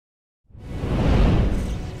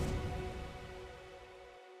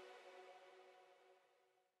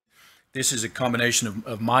This is a combination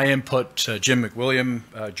of my input, Jim McWilliam,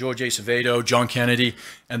 George Acevedo, John Kennedy,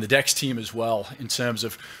 and the DEX team as well, in terms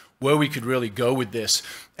of where we could really go with this.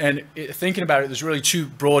 And thinking about it, there's really two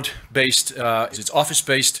broad-based, it's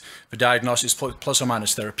office-based for diagnostics, plus or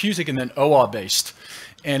minus therapeutic, and then OR-based.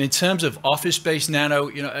 And in terms of office-based nano,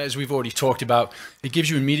 as we've already talked about, it gives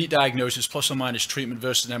you immediate diagnosis plus or minus treatment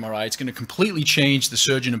versus MRI. It's going to completely change the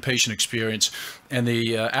surgeon and patient experience, and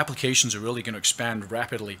the applications are really going to expand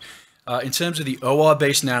rapidly. In terms of the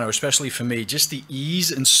OR-based nano, especially for me, just the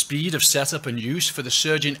ease and speed of setup and use for the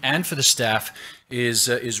surgeon and for the staff is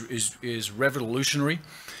revolutionary.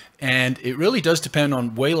 And it really does depend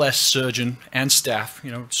on way less surgeon and staff.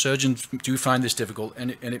 Surgeons do find this difficult,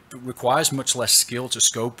 and it requires much less skill to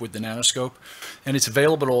scope with the NanoScope. And it's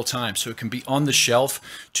available at all times, so it can be on the shelf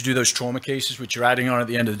to do those trauma cases, which you're adding on at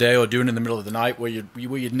the end of the day or doing in the middle of the night, where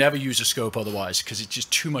you'd never use a scope otherwise, because it's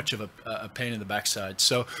just too much of a pain in the backside.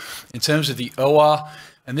 So in terms of the OR,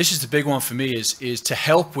 and this is the big one for me, is to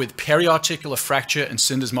help with periarticular fracture and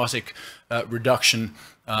syndesmotic reduction,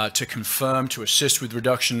 to confirm, to assist with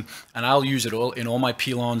reduction, and I'll use it all in all my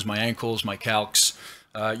pilons, my ankles, my calcs.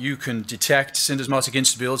 You can detect syndesmotic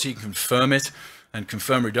instability, confirm it, and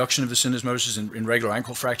confirm reduction of the syndesmosis in regular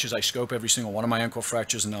ankle fractures. I scope every single one of my ankle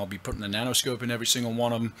fractures, and I'll be putting the NanoScope in every single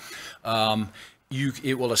one of them.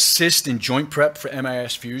 It will assist in joint prep for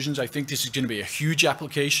MIS fusions. I think this is going to be a huge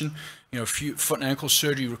application. Foot and ankle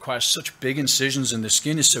surgery requires such big incisions, and the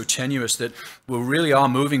skin is so tenuous that we really are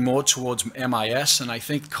moving more towards MIS. And I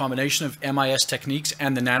think the combination of MIS techniques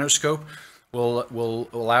and the NanoScope will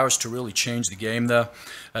allow us to really change the game there.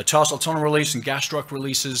 Tarsal tunnel release and gastroc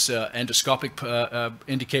releases, endoscopic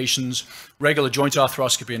indications, regular joint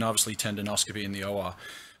arthroscopy, and obviously tendonoscopy in the OR.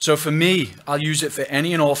 So for me, I'll use it for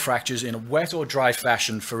any and all fractures in a wet or dry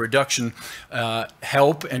fashion for reduction,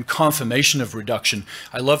 help, and confirmation of reduction.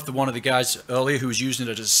 I loved one of the guys earlier who was using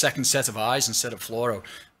it as a second set of eyes instead of fluoro.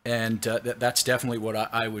 And that's definitely what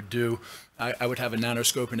I would do. I would have a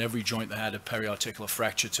NanoScope in every joint that had a periarticular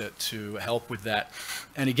fracture to help with that.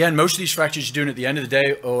 And again, most of these fractures you're doing at the end of the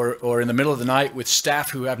day or in the middle of the night with staff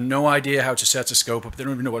who have no idea how to set a scope up. They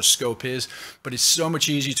don't even know what a scope is, but it's so much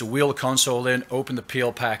easier to wheel the console in, open the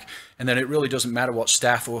peel pack, and then it really doesn't matter what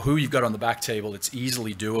staff or who you've got on the back table. It's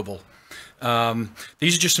easily doable.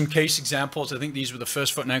 These are just some case examples. I think these were the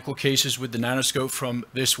first foot and ankle cases with the NanoScope from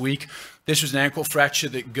this week. This was an ankle fracture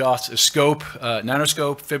that got a scope,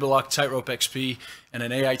 NanoScope, Fiberlock, Tightrope XP, and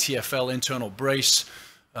an AITFL internal brace,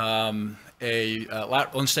 unstable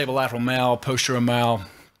lateral mal, posterior mal.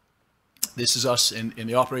 This is us in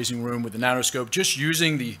the operating room with the NanoScope, just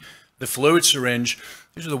using the fluid syringe.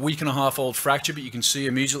 This was a week-and-a-half-old fracture, but you can see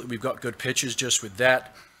immediately we've got good pictures just with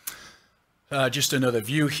that. Just another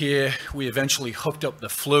view here. We eventually hooked up the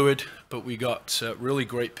fluid, but we got really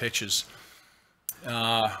great pictures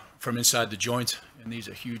from inside the joint, and these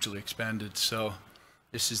are hugely expanded. So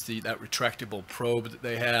this is that retractable probe that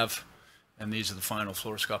they have, and these are the final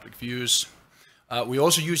fluoroscopic views. We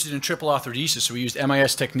also used it in triple arthrodesis, so we used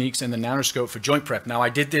MIS techniques and the NanoScope for joint prep. Now, I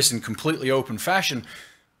did this in completely open fashion,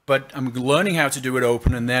 but I'm learning how to do it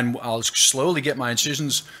open, and then I'll slowly get my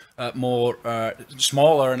incisions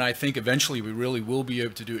smaller, and I think eventually we really will be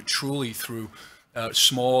able to do it truly through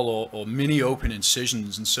small or mini open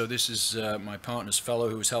incisions. And so this is my partner's fellow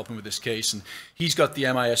who was helping with this case, and he's got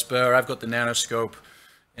the MIS burr, I've got the NanoScope,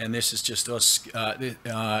 and this is just us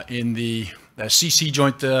in the CC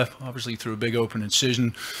joint there, obviously through a big open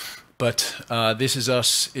incision. But this is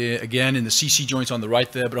us, again, in the CC joint on the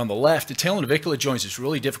right there. But on the left, the talonavicular joints is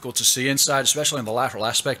really difficult to see inside, especially on the lateral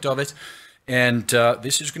aspect of it. And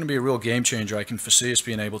this is going to be a real game changer. I can foresee us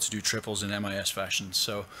being able to do triples in MIS fashion.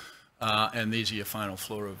 So, and these are your final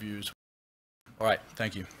fluoro views. All right,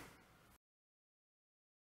 thank you.